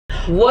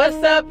What's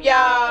up,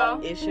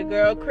 y'all? It's your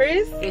girl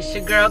Chris. It's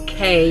your girl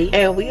Kay.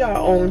 And we are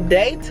on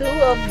day 2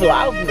 of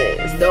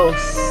Vlogmas. Roll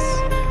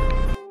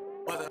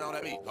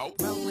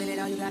with it,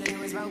 all you gotta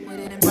do is roll with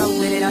it. And roll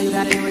with it, all you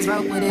gotta do is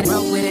roll with it.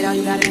 Roll with it, all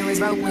you gotta do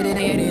is roll with it.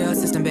 ADL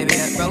system, baby,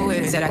 roll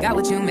with it. Said I got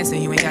what you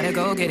missing, you ain't gotta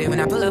go get it. When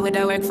I pull up with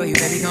that work for you,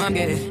 baby, come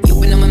get it.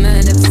 You been on my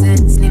mind ever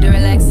since. Need to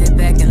relax, sit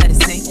back and let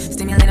it sink.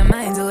 Stimulate our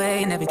minds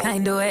away in every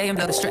kind of way. And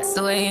blow the stress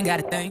away, ain't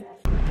gotta think.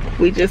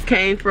 We just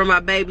came from my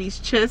baby's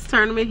chess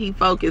tournament. He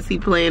focused, he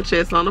playing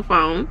chess on the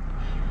phone.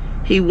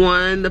 He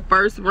won the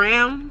first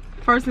round,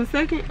 first and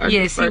second? Or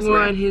yes, he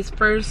won his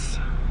first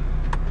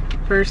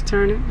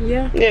tournament.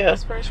 Yeah.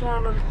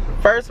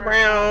 First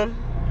round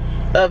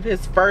of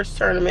his first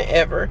tournament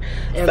ever.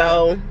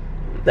 So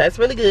that's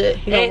really good.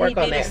 He gonna work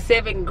on that. He's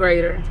a 7th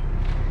grader.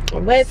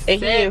 What?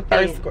 And he in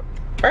first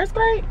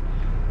grade?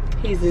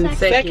 He's in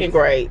second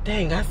grade.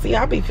 Dang,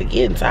 I'll be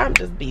forgetting, so I'm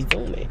just be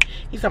zooming.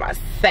 He's talking about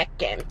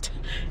second.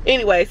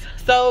 Anyways,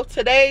 so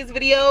today's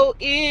video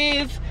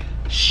is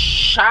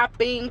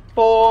shopping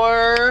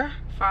for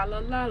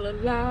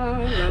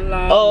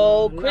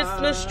oh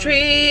Christmas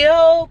tree,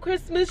 oh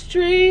Christmas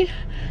tree,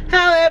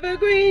 how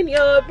evergreen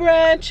your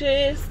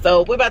branches.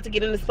 So we're about to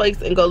get in this place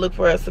and go look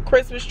for us a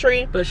Christmas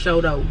tree. For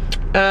sure though.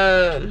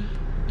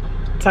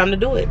 Time to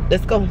do it.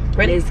 Let's go.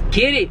 Ready? Let's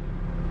get it.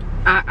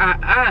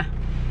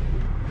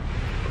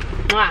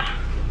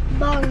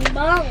 Bong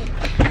bong.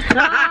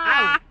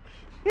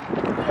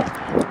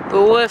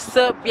 What's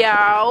up,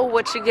 y'all?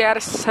 What you gotta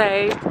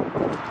say?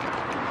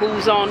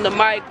 Who's on the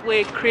mic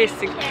with Chris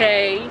and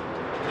Kay?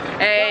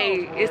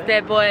 Hey, it's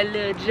that boy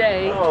Lil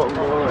J. Oh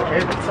Lord,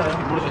 every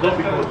time.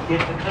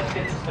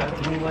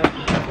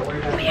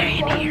 We are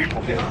in here.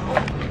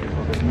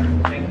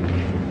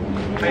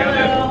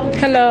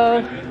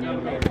 Hello.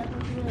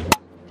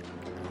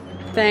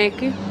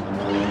 Thank you.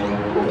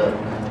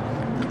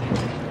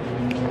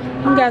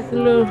 We got the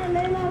little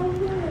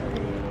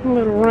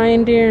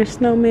reindeer and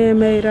snowman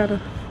made out of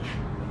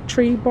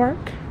tree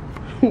bark.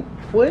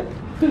 What?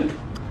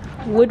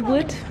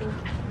 Wood.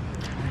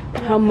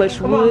 How much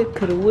wood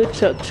could a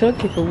woodchuck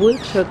chuck if a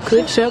woodchuck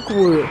could chuck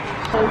wood?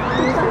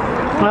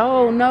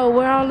 Oh no,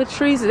 where are all the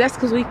trees? That's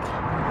because we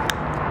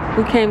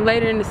came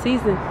later in the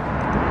season.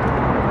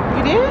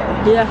 You did?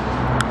 Yeah.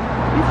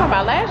 You talking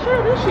about last year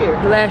or this year?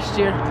 Last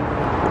year.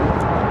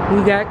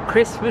 We got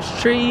Christmas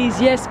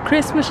trees. Yes,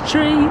 Christmas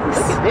trees. Look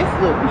at this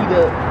little beat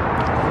up.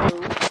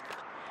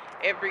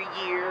 Every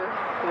year,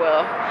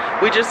 well,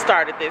 we just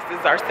started this. This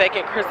is our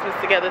second Christmas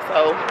together,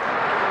 so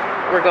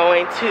we're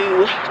going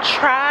to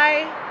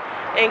try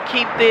and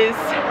keep this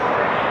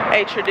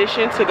a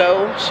tradition to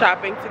go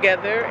shopping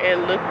together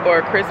and look for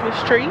a Christmas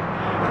tree,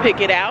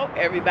 pick it out,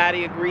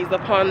 everybody agrees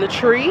upon the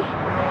tree,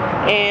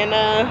 and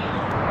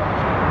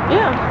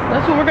yeah,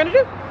 that's what we're gonna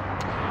do.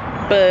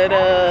 But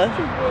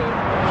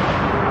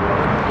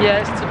yeah,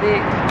 it's too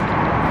big.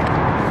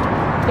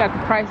 Got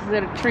the prices of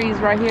the trees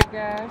right here,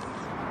 guys.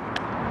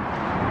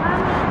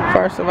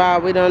 First of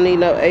all, we don't need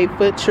no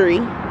 8-foot tree.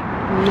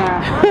 Nah.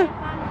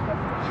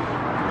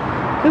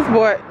 This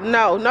boy,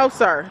 no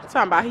sir.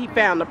 Talking about he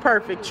found the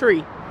perfect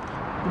tree.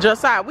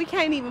 Josiah, we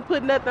can't even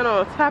put nothing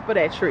on top of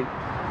that tree.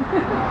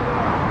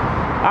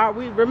 Alright,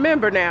 we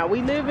remember now,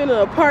 we live in an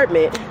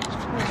apartment. We need a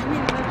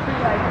little tree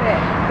like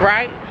that.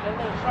 Right? A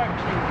little short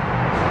tree.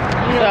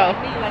 You know, So,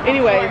 like me, like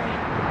anyways,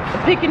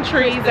 picking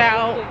trees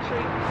out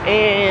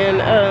and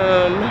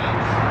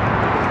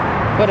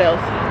what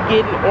else?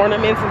 Getting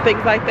ornaments and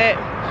things like that.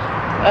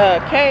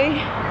 Kay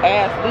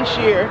asked this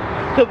year,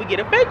 could we get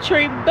a fake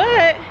tree?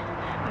 But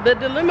the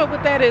dilemma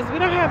with that is we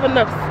don't have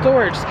enough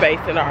storage space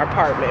in our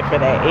apartment for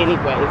that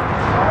anyways.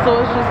 So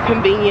it's just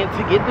convenient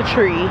to get the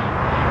tree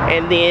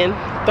and then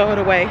throw it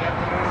away.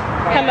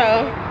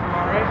 Hello.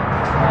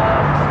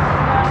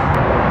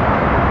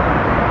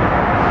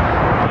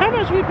 How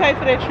much we paid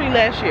for that tree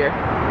last year?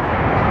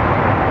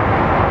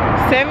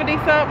 70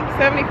 something?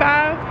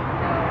 75?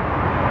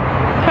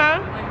 Huh?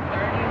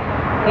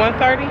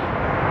 130?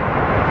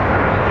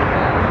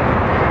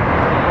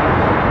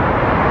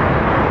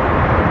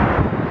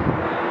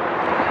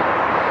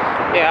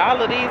 Yeah,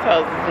 all of these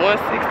houses is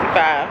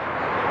 165.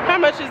 How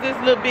much is this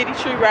little bitty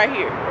tree right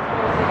here?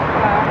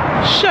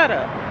 Shut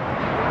up.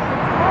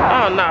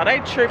 Oh no, they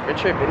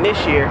tripping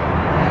this year.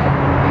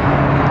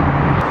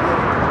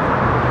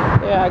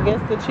 Yeah, I guess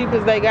the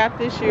cheapest they got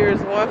this year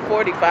is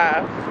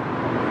 145.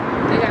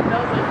 They got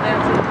those ones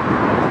down to 95.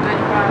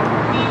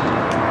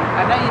 I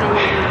know you don't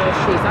want any of those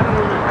trees.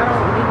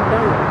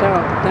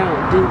 Don't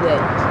do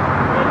that.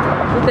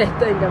 Put that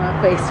thing on my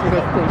face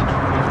real quick.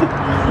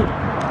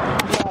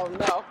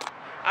 No.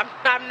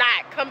 I'm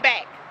not. Come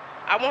back.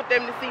 I want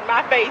them to see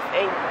my face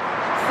and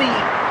see.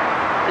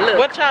 Look.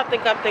 What y'all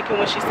think I'm thinking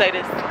when she say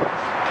this?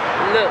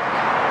 Look.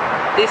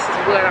 This is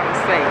what I'm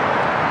saying.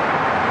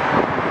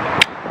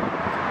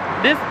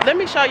 Let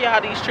me show you how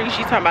these trees.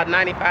 She's talking about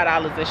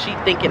 $95 and she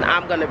thinking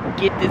I'm gonna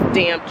get this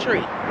damn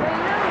tree.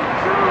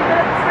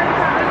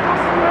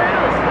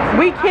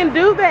 We can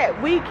do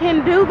that. We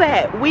can do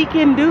that. We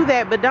can do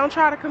that. But don't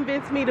try to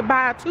convince me to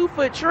buy a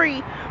 2-foot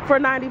tree for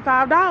 $95.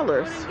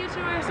 Well, then get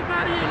your ass up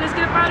out of here. Let's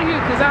get up out of here,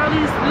 because all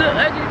these little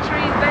ugly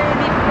trees, they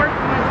ain't even worth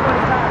for like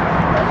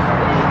 $45.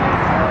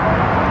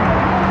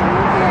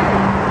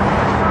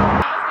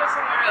 Let's go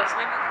somewhere else.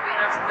 Maybe we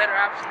have some better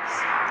options.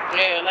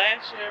 Yeah,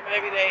 last year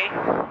maybe they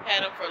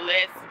had them for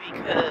less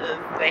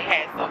because they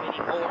had so many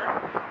more.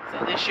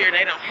 So this year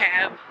they don't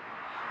have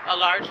a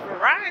large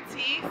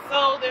variety,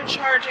 so they're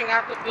charging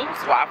out the boot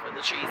swap for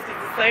the trees. It's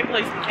the same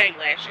place we came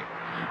last year.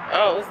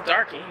 Oh, it's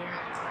dark in here.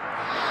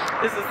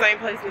 This is the same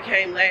place we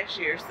came last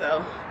year,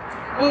 so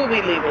we'll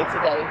be leaving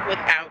today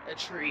without a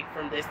tree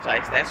from this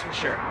place, that's for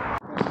sure.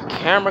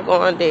 Camera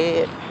going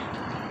dead.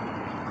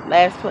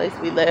 Last place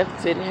we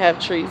left didn't have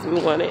trees we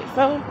wanted,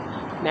 so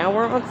now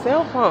we're on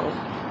cell phone.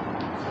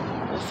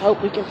 Let's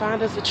hope we can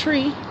find us a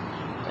tree.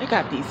 They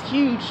got these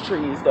huge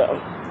trees though.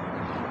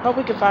 Hope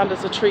we can find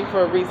us a tree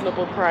for a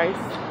reasonable price.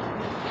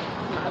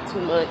 Not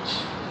too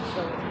much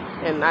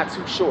and not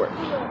too short.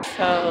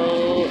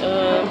 So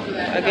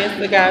I guess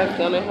the guy's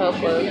gonna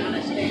help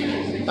us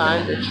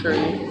find a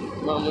tree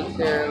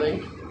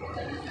momentarily.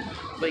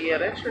 But yeah,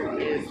 that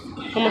tree is,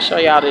 I'm gonna show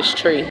y'all this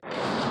tree.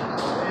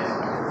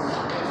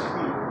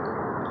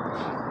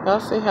 Y'all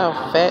see how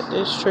fat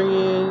this tree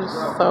is?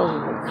 So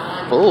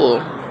full.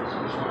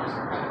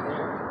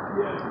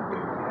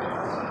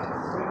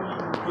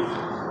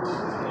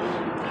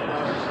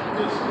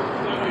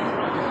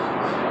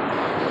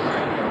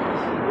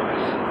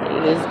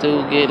 And this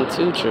dude getting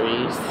 2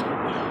 trees.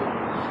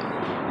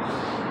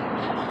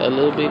 A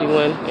little bitty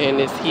one and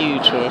this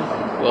huge one.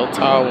 Well,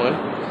 tall one.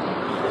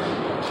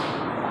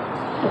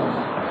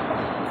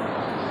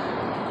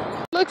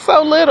 Looks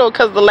so little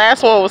because the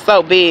last one was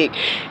so big.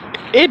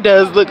 It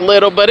does look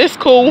little, but it's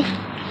cool.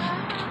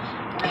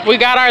 We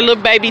got our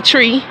little baby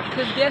tree.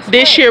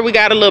 This year we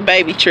got a little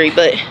baby tree,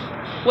 but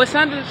what's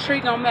under the tree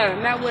don't matter.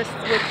 Not what's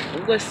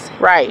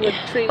right, what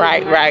tree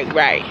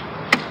right.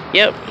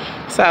 Yep.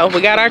 So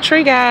we got our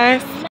tree,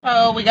 guys.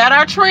 So we got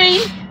our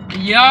tree.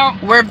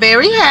 Yup. We're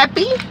very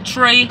happy.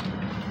 Tree.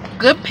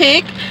 Good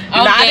pick. Okay.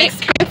 Not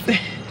expensive.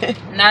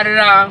 Not at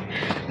all.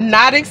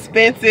 Not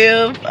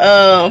expensive.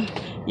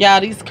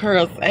 Y'all, these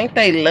curls, ain't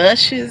they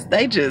luscious?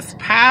 They just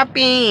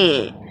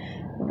popping.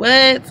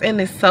 What? And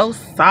it's so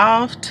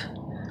soft.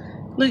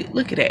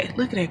 Look at that.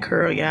 Look at that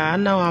curl, y'all. I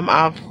know I'm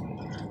off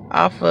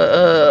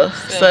a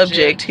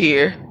subject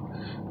here,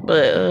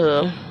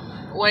 but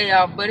way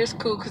off. But it's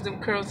cool because them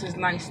curls is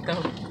nice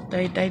though.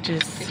 They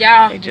just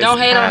y'all just don't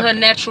hate pop. on her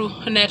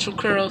natural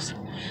curls.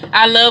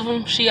 I love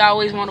them. She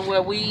always want to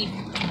wear weave,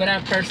 but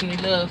I personally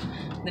love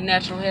the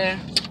natural hair.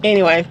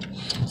 Anyway,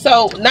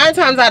 so 9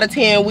 times out of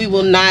 10 we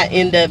will not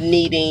end up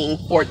needing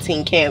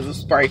 14 cans of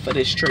spray for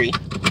this tree.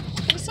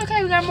 It's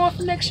okay, we got more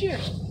for next year.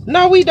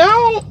 No, we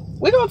don't.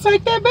 We're gonna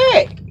take that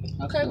back.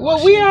 Okay, well,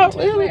 we are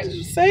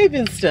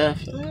saving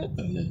stuff.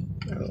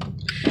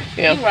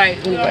 Yeah, you're right.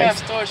 We don't anyways. have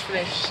storage for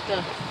that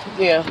stuff.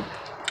 Yeah.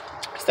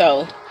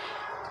 So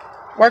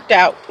worked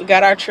out. We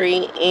got our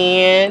tree,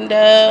 and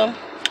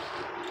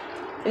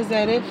is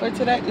that it for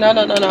today? No.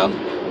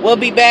 We'll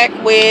be back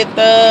with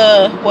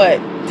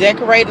what?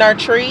 Decorating our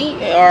tree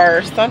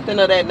or something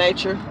of that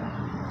nature.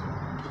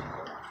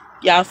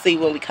 Y'all see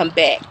when we come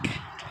back.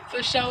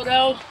 For sure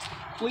though.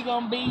 We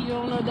gonna be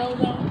on the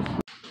dodo.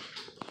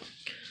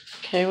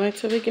 Can't wait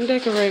till we can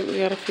decorate. We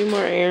got a few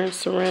more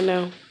errands to run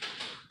out.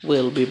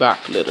 We'll be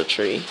back, little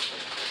tree.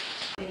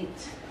 8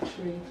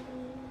 tree.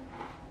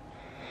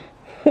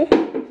 Thank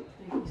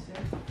you, sir.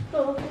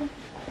 Okay.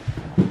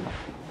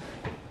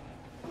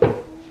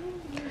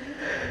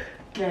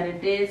 Got a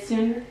dead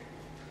center.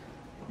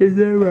 Is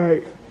that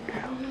right?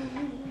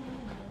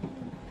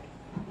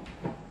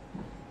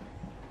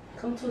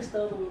 Come twist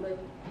the other one, baby.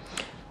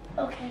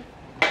 Okay.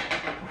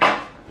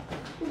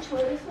 Which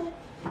way is it?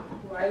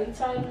 Righty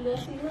tighty,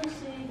 lefty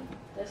loosey.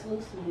 That's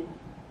loosey.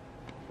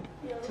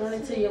 Yeah, Turn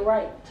it to your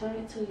right. Turn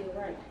it to your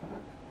right.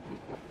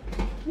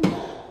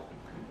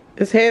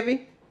 It's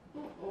heavy?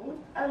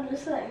 I'm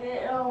just like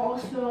that. I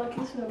almost feel like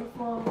it's gonna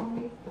fall on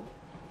me.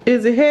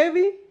 Is it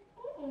heavy?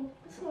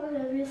 It's not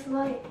heavy. It's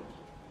light.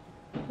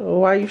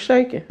 Well, why you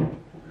shaking?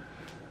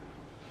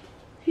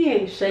 He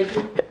ain't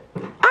shaking.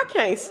 I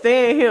can't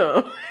stand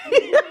him.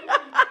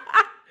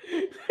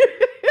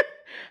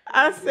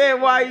 I said,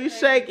 why you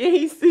shaking?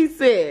 He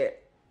said.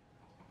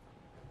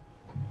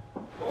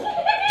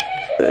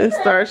 And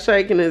start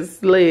shaking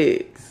his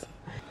legs.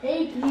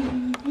 Stop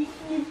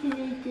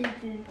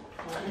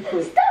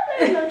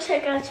letting them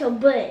check out your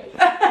butt.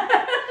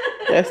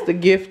 That's the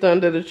gift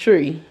under the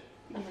tree.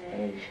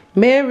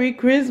 Merry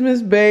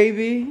Christmas,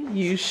 baby.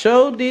 You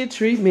sure did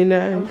treat me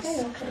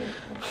nice. Okay.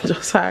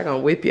 Josiah gonna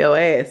whip your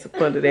ass up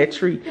under that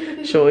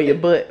tree, showing your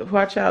butt.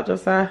 Watch out,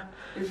 Josiah.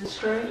 Is it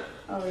straight?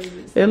 Oh, is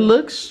it? It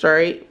looks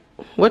straight.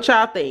 What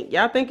y'all think?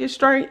 Y'all think it's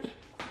straight?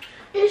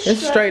 It's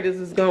As straight as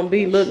it's gonna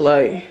be. Look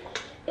like.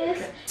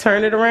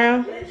 Turn it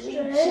around.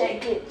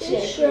 Check it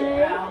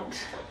out.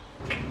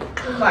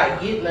 It's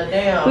like getting her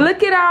down.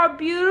 Look at our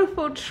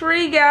beautiful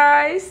tree,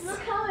 guys. Look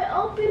how it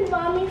opened,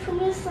 mommy, from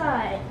this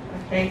side.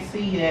 I can't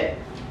see that.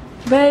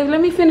 Babe,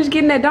 let me finish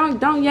getting that.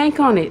 Don't yank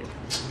on it.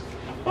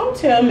 Don't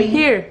tell me.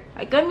 Here,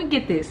 let me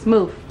get this.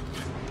 Move.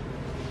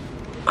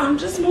 I'm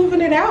just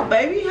moving it out,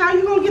 baby. How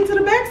you gonna get to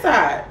the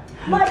backside?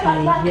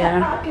 Okay,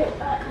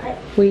 yeah.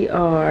 We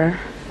are.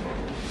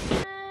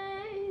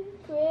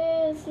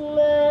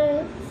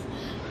 Christmas,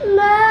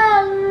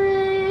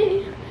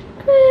 Merry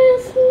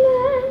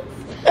Christmas.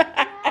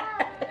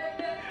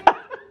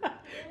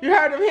 You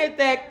heard him hit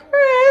that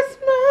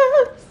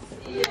Christmas.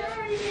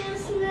 Merry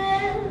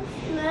Christmas,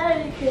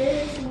 Merry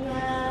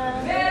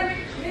Christmas. Merry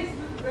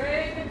Christmas,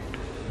 baby.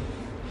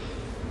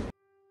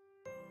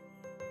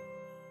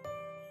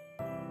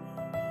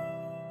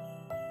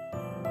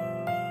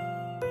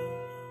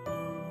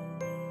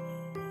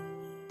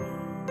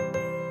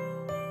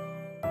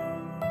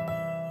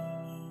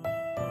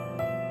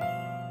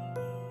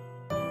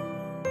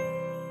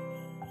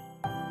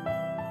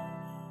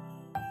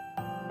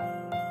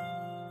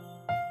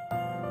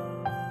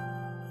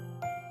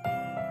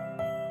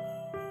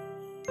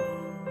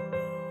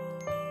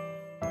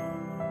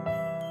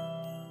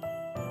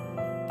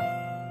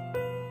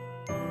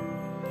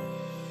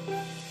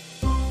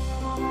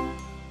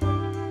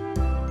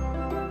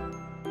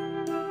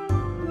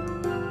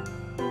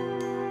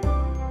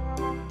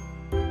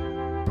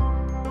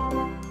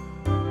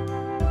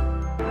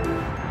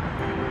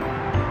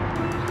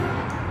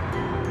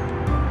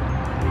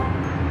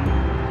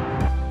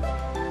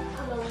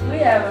 We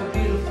have a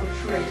beautiful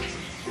tree.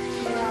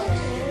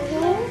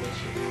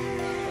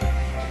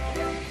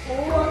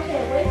 Oh, I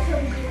can't wait till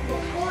we get the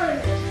corner.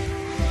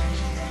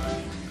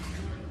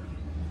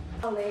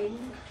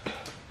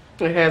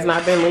 It has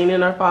not been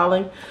leaning or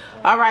falling.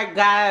 All right,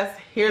 guys,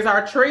 here's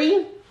our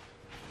tree.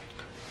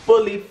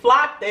 Fully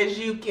flocked, as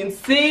you can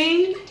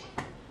see.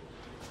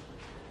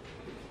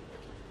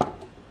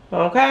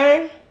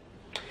 Okay.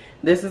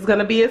 This is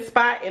gonna be a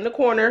spot in the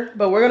corner,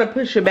 but we're gonna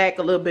push it back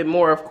a little bit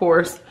more, of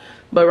course.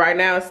 But right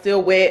now it's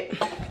still wet.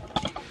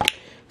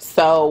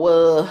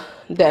 So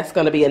that's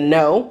gonna be a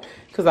no,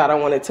 because I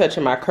don't want it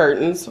touching my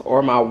curtains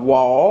or my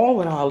wall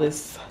with all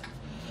this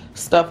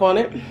stuff on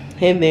it.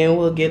 And then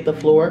we'll get the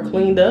floor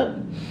cleaned up.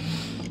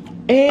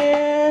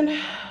 And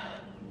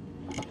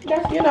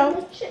you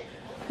know,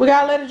 we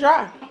gotta let it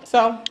dry.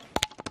 So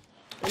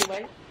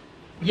anyway.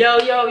 Yo,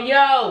 yo,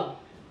 yo.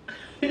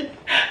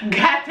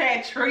 Got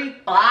that tree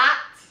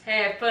flocked.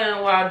 Had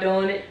fun while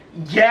doing it.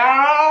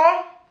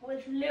 Yeah.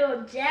 With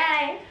Lil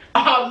J.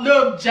 Oh,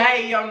 Lil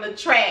J on the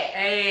track.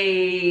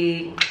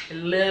 Hey,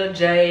 Lil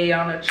J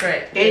on the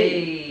track.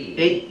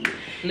 Hey,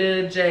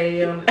 Lil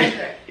J on the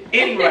track.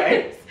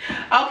 Anyways,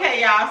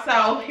 okay, y'all.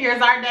 So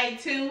here's our day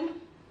 2.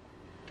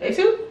 Day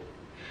 2?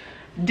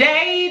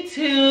 Day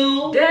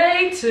 2.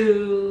 Day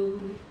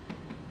 2.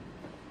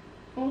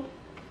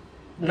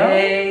 No.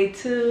 Day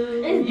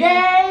 2. It's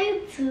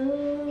day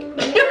 2.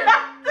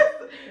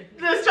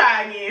 Let's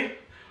try again.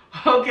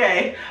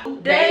 Okay.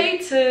 Day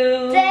 2.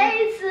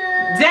 Day 2.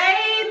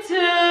 Day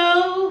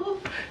 2.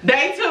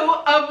 Day 2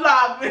 of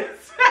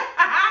Vlogmas.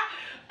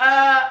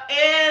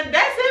 And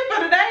that's it for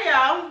today,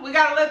 y'all. We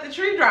gotta let the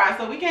tree dry,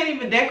 so we can't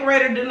even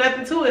decorate or do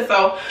nothing to it.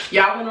 So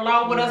y'all went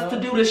along with us to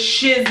do the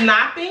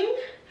shiznapping.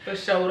 For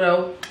sure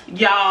though.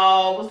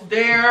 Y'all was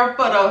there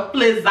for the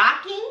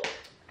flizzacking.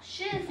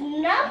 She's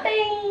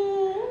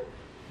nothing.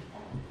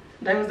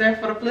 They was there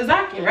for the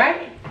flizzacking,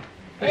 right?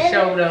 For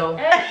sure though.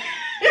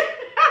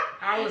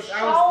 I was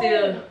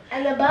still.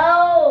 And the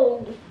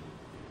bow.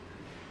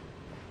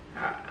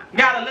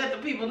 Gotta let the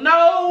people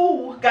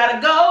know. Gotta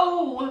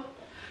go.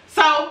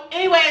 So,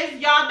 anyways,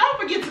 y'all don't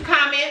forget to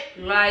comment,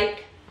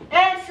 Like,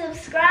 and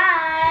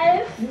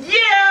subscribe.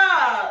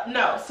 Yeah.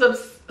 No,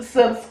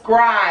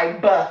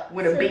 subscribe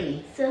with a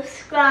B.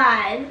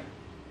 Subscribe.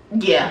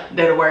 Yeah,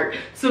 that'll work.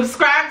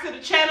 Subscribe to the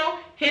channel.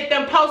 Hit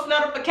them post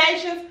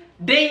notifications.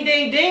 Ding,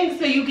 ding, ding,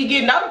 so you can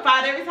get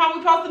notified every time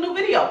we post a new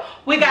video.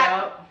 We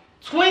got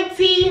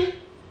 23.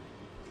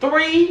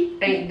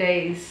 8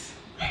 days.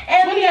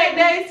 28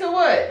 days to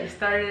what? It's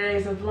 30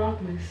 days of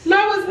Vlogmas.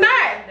 No, it's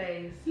not.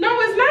 Days. No,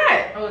 it's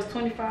not. Oh, it's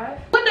 25?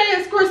 What day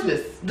is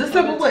Christmas?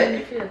 December what?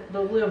 25th,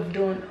 but we're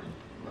doing,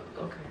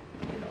 okay,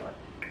 you know what?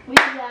 We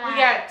We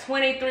got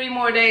 23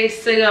 more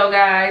days to go,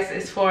 guys,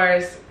 as far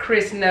as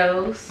Chris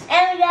knows.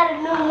 And we got a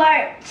new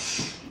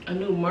merch. A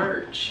new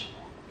merch.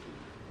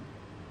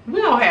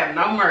 We don't have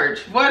no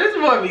merch. Boy, this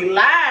boy be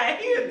lying.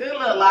 He a good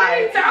little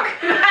liar.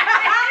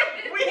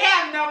 We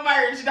have no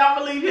merch. Don't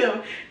believe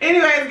him.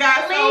 Anyways,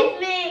 guys, Believe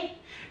me.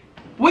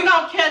 we're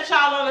gonna catch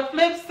y'all on the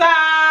flip side.